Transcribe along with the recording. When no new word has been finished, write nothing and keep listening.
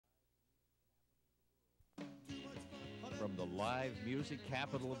From the live music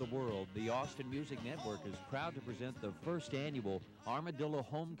capital of the world, the Austin Music Network is proud to present the first annual Armadillo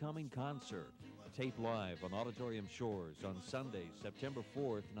Homecoming Concert, taped live on Auditorium Shores on Sunday, September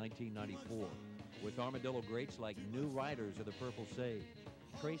 4th, 1994, with Armadillo greats like new riders of the Purple Sage,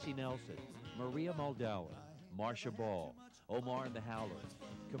 Tracy Nelson, Maria Muldower, Marcia Ball, Omar and the Howlers,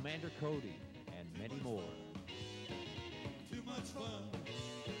 Commander Cody, and many more. Too much fun.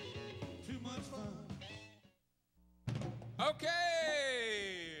 Too much fun.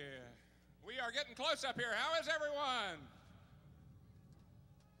 Okay, we are getting close up here. How is everyone?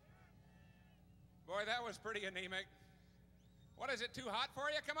 Boy, that was pretty anemic. What, is it too hot for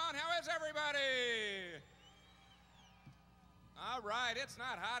you? Come on, how is everybody? All right, it's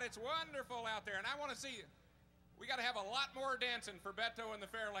not hot, it's wonderful out there, and I want to see, we got to have a lot more dancing for Beto and the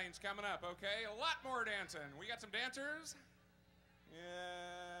Fairlanes coming up, okay? A lot more dancing. We got some dancers? Yeah.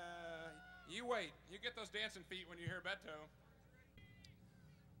 You wait. You get those dancing feet when you hear Beto.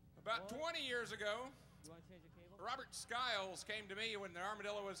 About 20 years ago, Robert Skiles came to me when the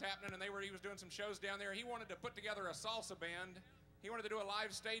Armadillo was happening, and he was doing some shows down there. He wanted to put together a salsa band. He wanted to do a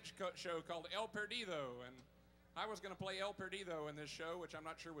live stage show called El Perdido, and I was going to play El Perdido in this show, which I'm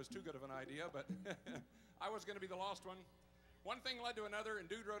not sure was too good of an idea, but I was going to be the lost one. One thing led to another, and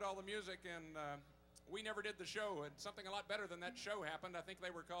Dude wrote all the music, and we never did the show, and something a lot better than that show happened. I think they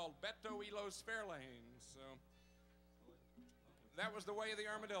were called Beto Y Los Fairlanes. So that was the way of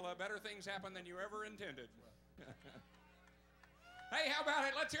the Armadillo. Better things happen than you ever intended. Hey, how about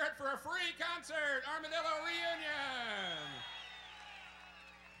it? Let's hear it for a free concert, Armadillo Reunion.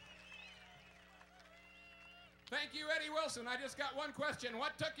 Thank you, Eddie Wilson. I just got one question.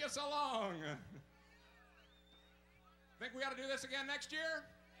 What took you so long? Think we ought to do this again next year?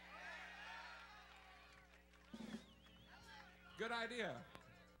 Good idea.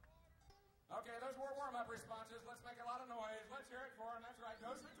 Okay, those were warm-up responses. Let's make a lot of noise. Let's hear it for them. That's right.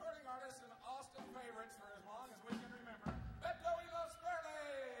 Those recording artists and Austin favorites for as long as we can remember. Beto Y Los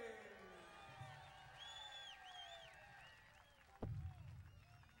Fairlanes.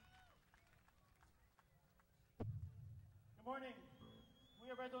 Good morning. We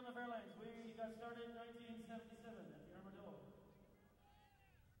are Beto and the Fairlanes. We got started in 1977 at the Armadillo.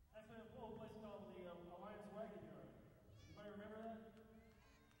 Actually, an old place called the Alliance Wagon Yard. Anybody remember that?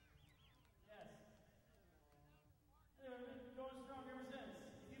 Yes. Anyway, we've been going strong ever since.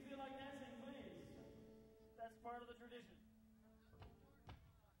 If you feel like dancing, please. That's part of the tradition.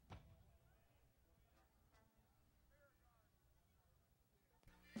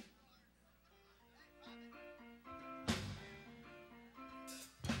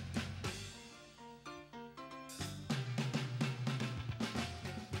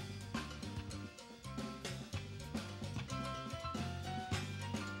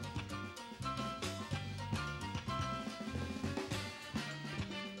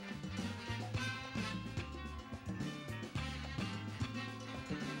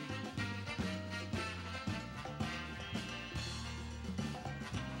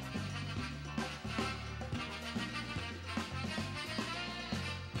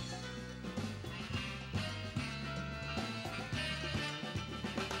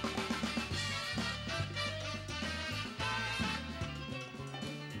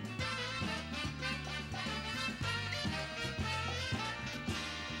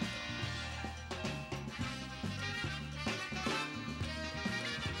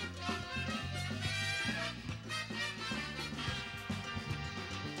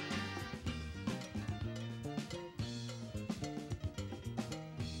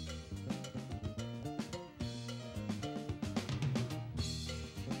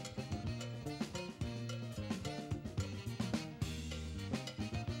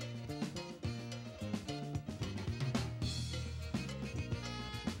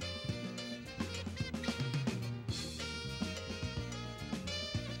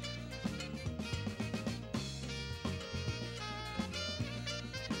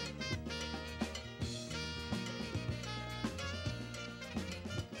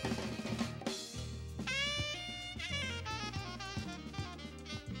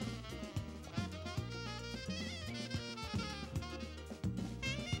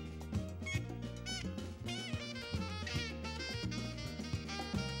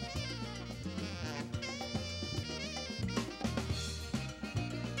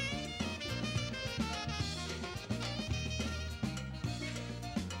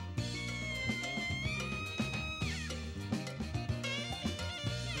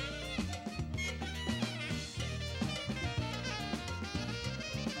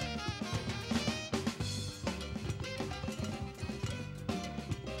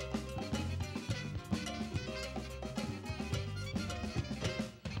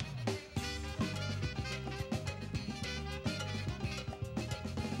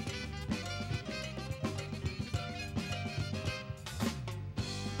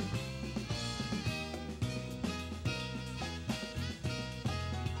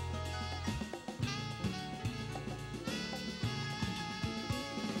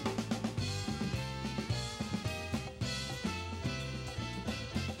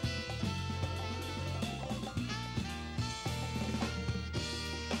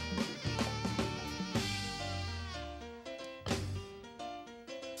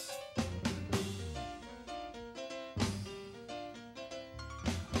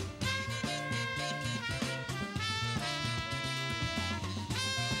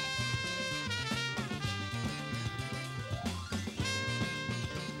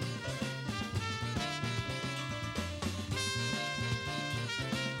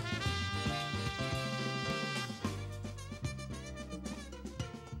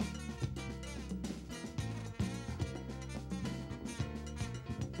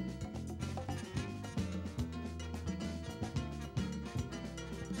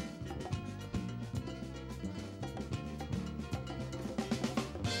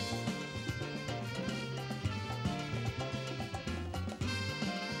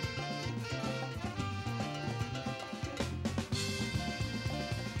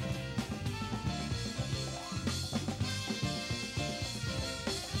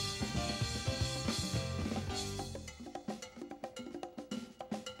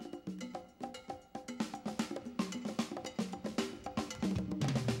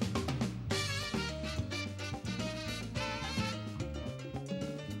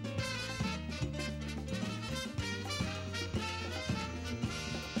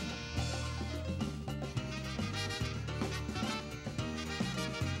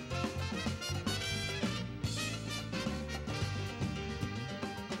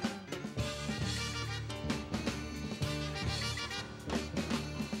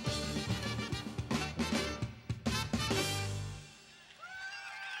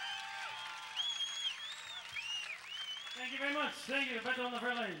 Thank you very much. Thank you, Beto and the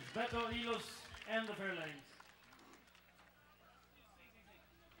Fairlanes. Beto Y Los and the Fairlanes.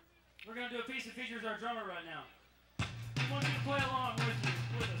 We're going to do a piece that features our drummer right now. We want you to play along with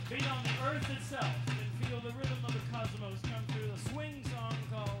us. Beat on the earth itself and feel the rhythm of the cosmos come through a swing song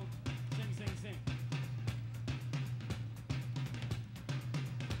called Sing, Sing, Sing.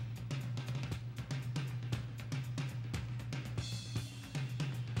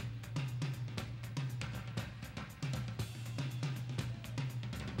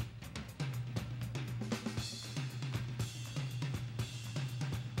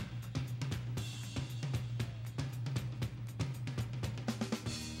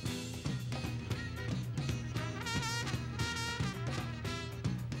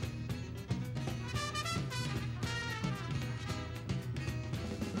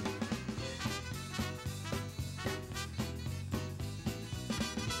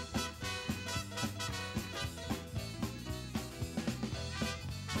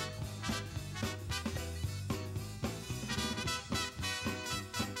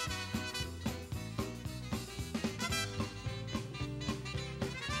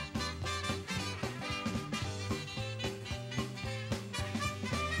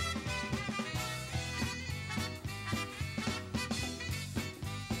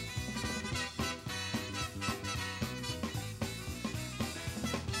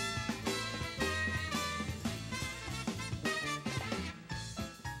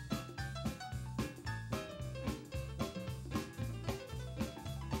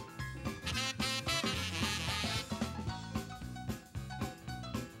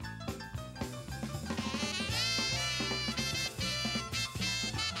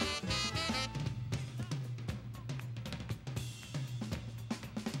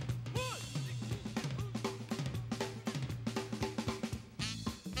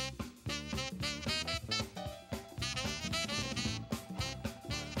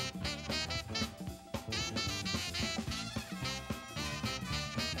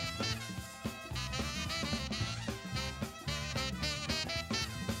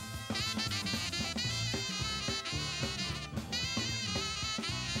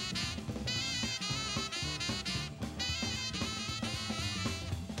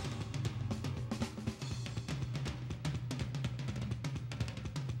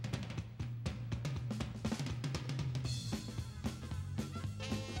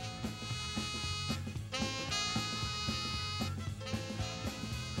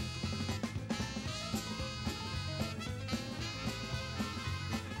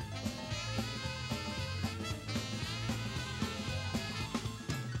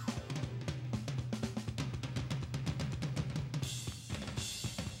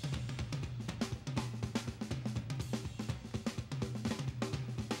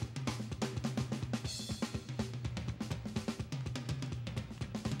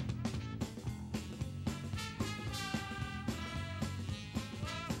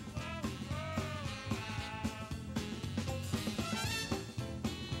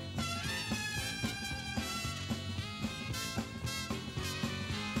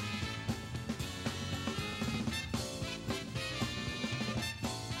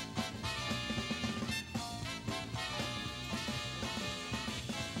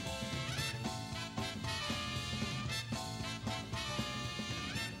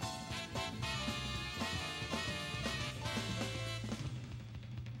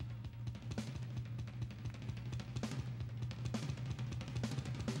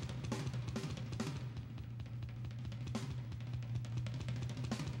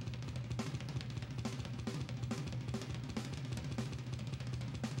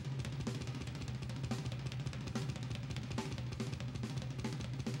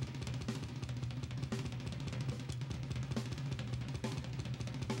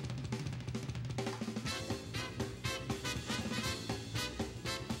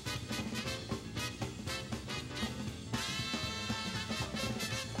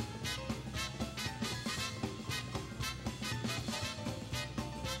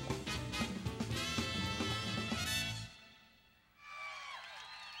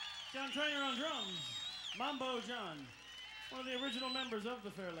 Treanor on drums, Mambo John, one of the original members of the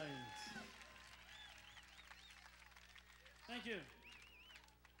Fairlanes. Thank you.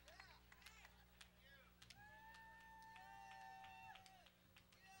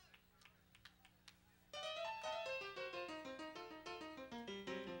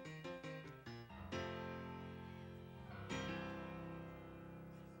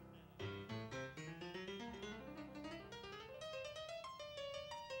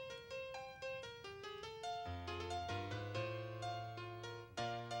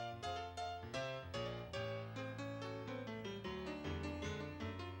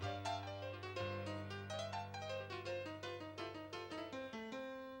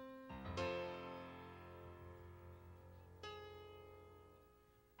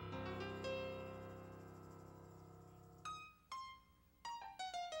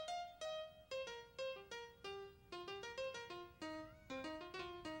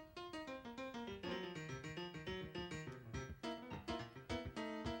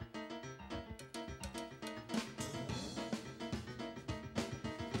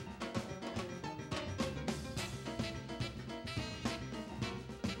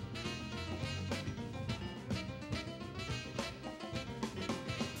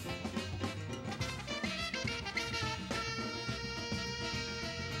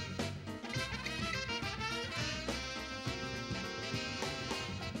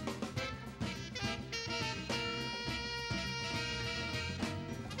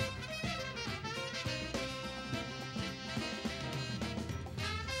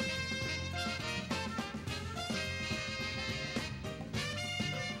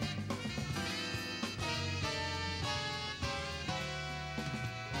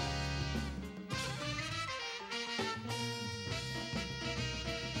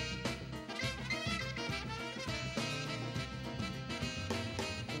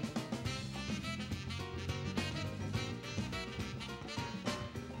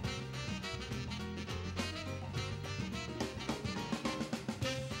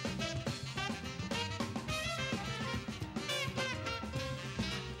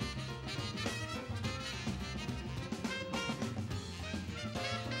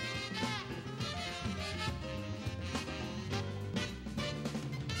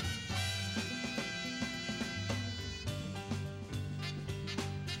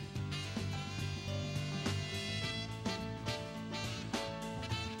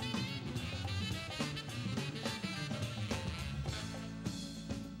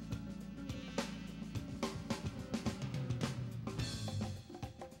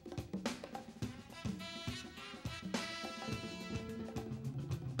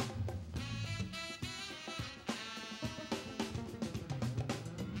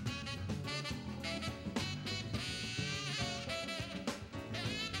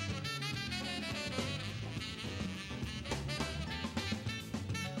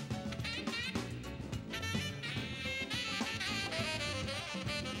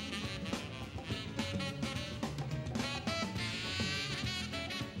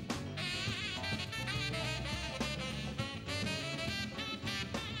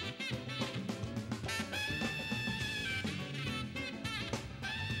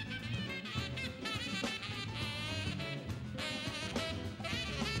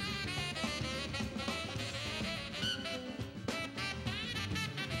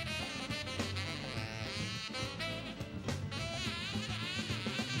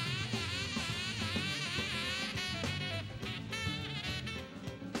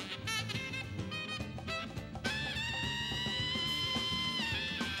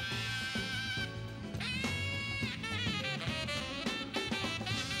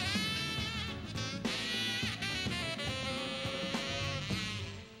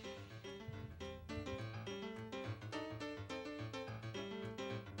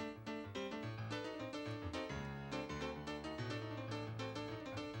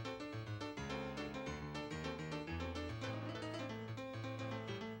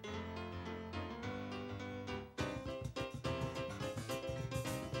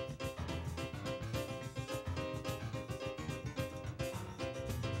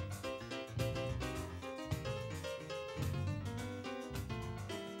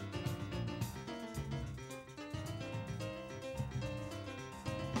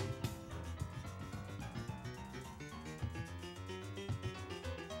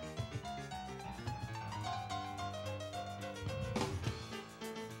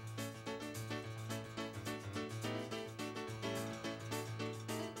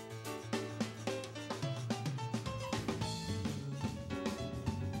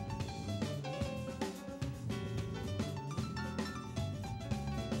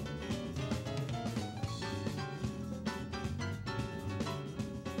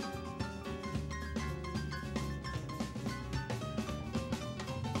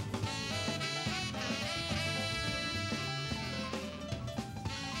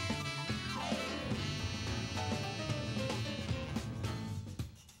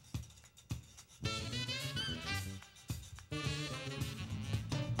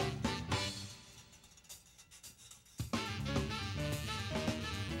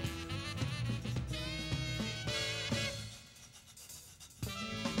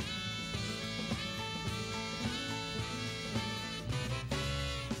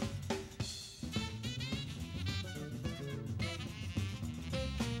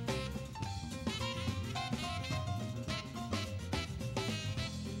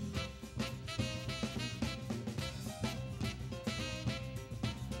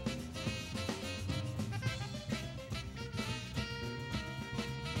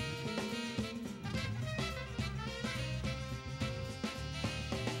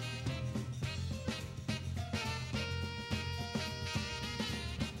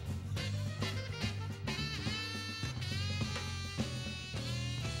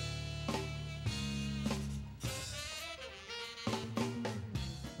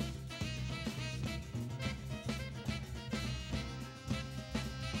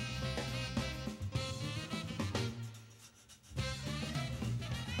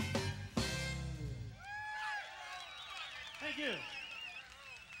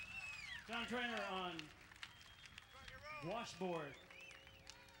 John Treanor on washboard.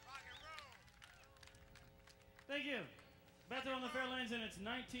 Thank you. Beto Y Los Fairlanes in its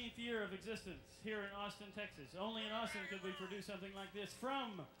 19th year of existence here in Austin, Texas. Only in Austin could we produce something like this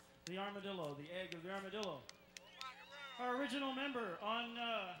from the armadillo, the egg of the armadillo. Our original member on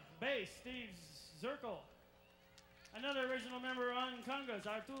bass, Steve Zirkle. Another original member on congas,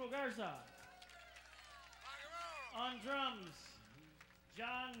 Arturo Garza. On drums,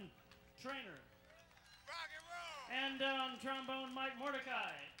 John Treanor. And on trombone, Mike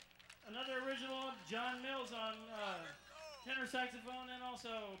Mordecai. Another original, John Mills on tenor saxophone, and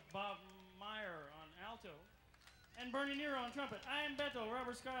also Bob Meyer on alto. And Bernie Nero on trumpet. I am Beto.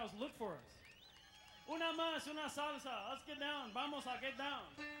 Robert Skiles, look for us. Una más, una salsa. Let's get down. Vamos a get down.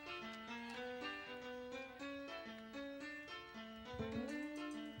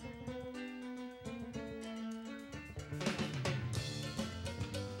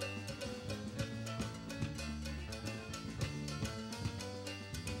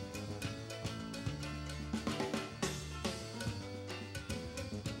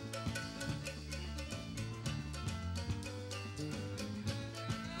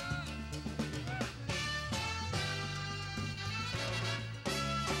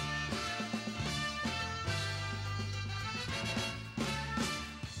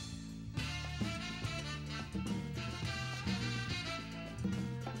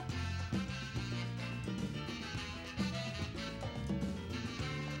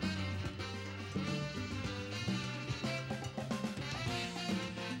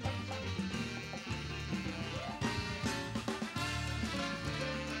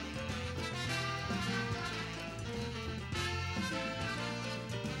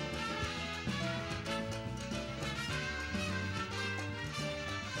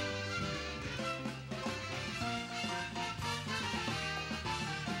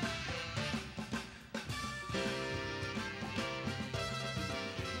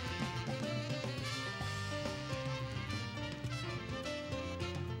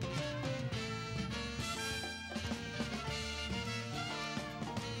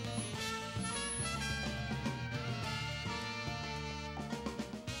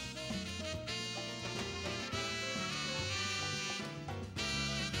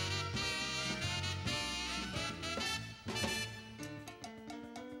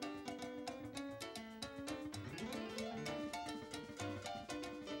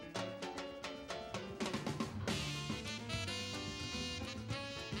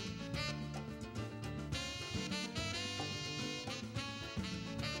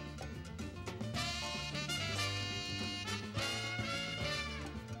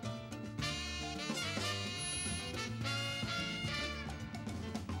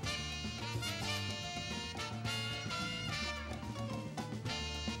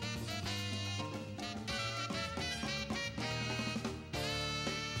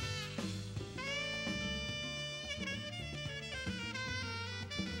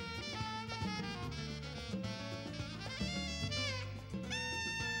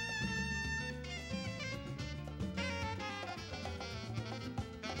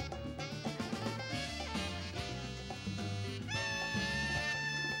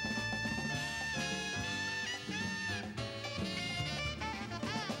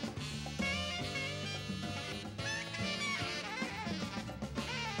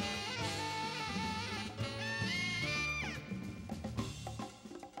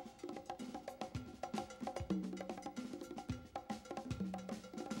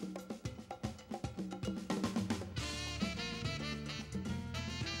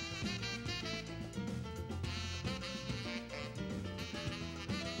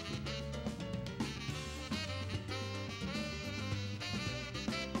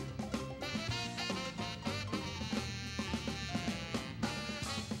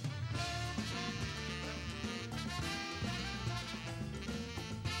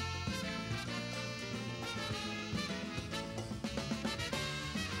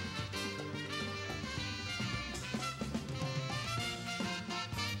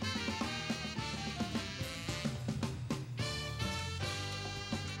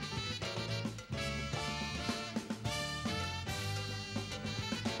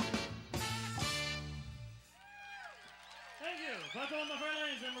 Beto Y Los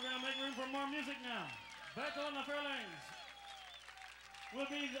Fairlanes, and we're going to make room for more music now. Beto Y Los Fairlanes will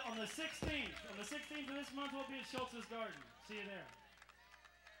be on the 16th. On the 16th of this month, we'll be at Schultz's Garden. See you there.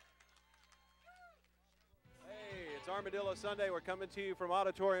 Hey, it's Armadillo Sunday. We're coming to you from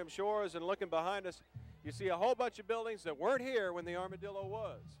Auditorium Shores, and looking behind us, you see a whole bunch of buildings that weren't here when the Armadillo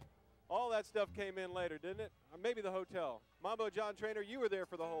was. All that stuff came in later, didn't it? Or maybe the hotel. Mambo John Treanor, you were there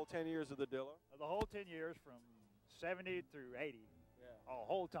for the whole 10 years of the Dillo. The whole 10 years from 70 through 80. Yeah. Oh,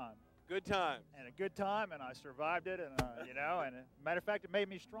 whole time. Good time. And a good time, and I survived it, and you know, and matter of fact, it made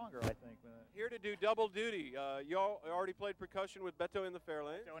me stronger, I think. Here to do double duty. You already played percussion with Beto y the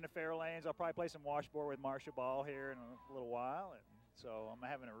Fairlanes. Beto y the Fairlanes. I'll probably play some washboard with Marcia Ball here in a little while, and so I'm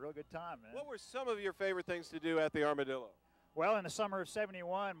having a real good time, man. What were some of your favorite things to do at the Armadillo? Well, in the summer of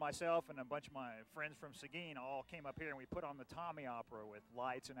 '71, myself and a bunch of my friends from Seguin all came up here, and we put on the Tommy Opera with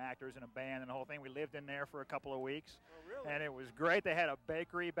lights and actors and a band and the whole thing. We lived in there for a couple of weeks. Oh, really? And it was great. They had a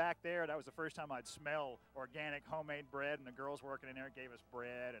bakery back there. That was the first time I'd smell organic homemade bread, and the girls working in there gave us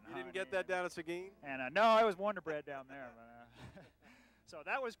bread and You didn't get that down at Seguin? And no, it was Wonder Bread down there. But, so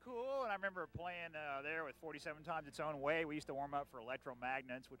that was cool, and I remember playing there with 47 Times Its Own Way. We used to warm up for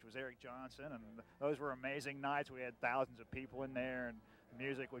Electromagnets, which was Eric Johnson, and those were amazing nights. We had thousands of people in there, and the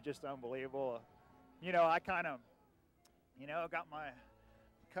music was just unbelievable. You know, I kind of, you know,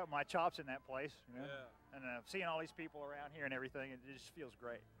 cut my chops in that place, you know? Yeah. And seeing all these people around here and everything, it just feels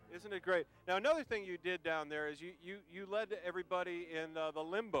great. Isn't it great? Now, another thing you did down there is you led everybody in the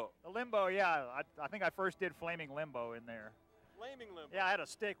limbo. The limbo, yeah. I think I first did flaming limbo in there. Flaming limbo. Yeah, I had a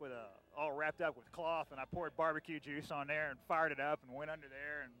stick with all wrapped up with cloth, and I poured barbecue juice on there and fired it up and went under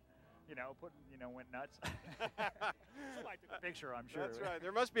there and, you know, went nuts. Somebody took a picture, I'm sure. That's right.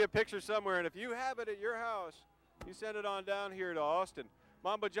 There must be a picture somewhere, and if you have it at your house, you send it on down here to Austin.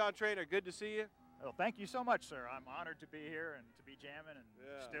 Mambo John Treanor, good to see you. Well, thank you so much, sir. I'm honored to be here and to be jamming and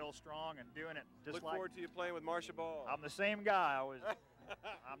still strong and doing it just Look forward to you playing with Marcia Ball. I'm the same guy.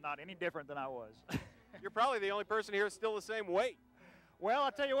 I'm not any different than I was. You're probably the only person here still the same weight. Well,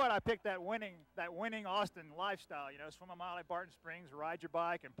 I'll tell you what, I picked that winning Austin lifestyle. You know, swim a mile at Barton Springs, ride your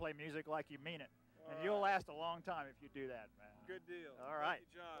bike, and play music like you mean it. And you'll last a long time if you do that, man. Good deal. All right. Thank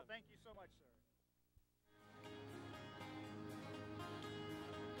you, John. Well, thank you so much, sir.